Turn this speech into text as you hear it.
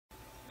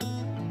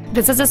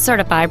This is a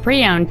certified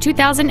pre-owned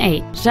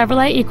 2008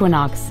 Chevrolet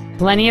Equinox.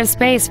 Plenty of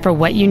space for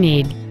what you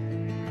need.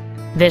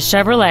 This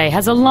Chevrolet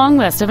has a long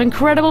list of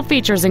incredible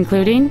features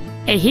including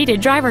a heated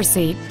driver's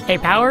seat, a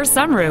power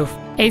sunroof,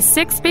 a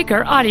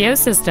 6-speaker audio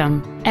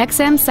system,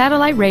 XM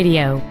satellite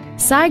radio,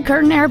 side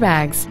curtain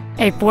airbags,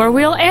 a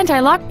 4-wheel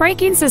anti-lock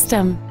braking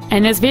system,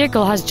 and this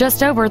vehicle has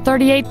just over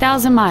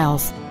 38,000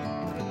 miles.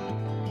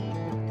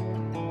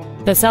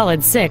 The solid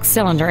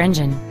 6-cylinder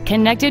engine,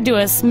 connected to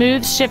a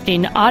smooth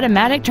shifting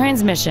automatic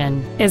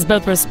transmission, is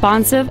both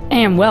responsive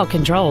and well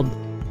controlled.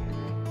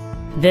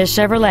 This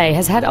Chevrolet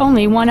has had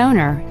only one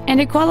owner, and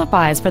it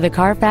qualifies for the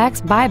Carfax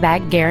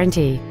buyback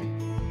guarantee.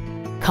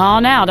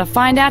 Call now to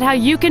find out how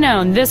you can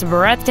own this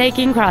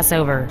breathtaking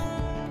crossover.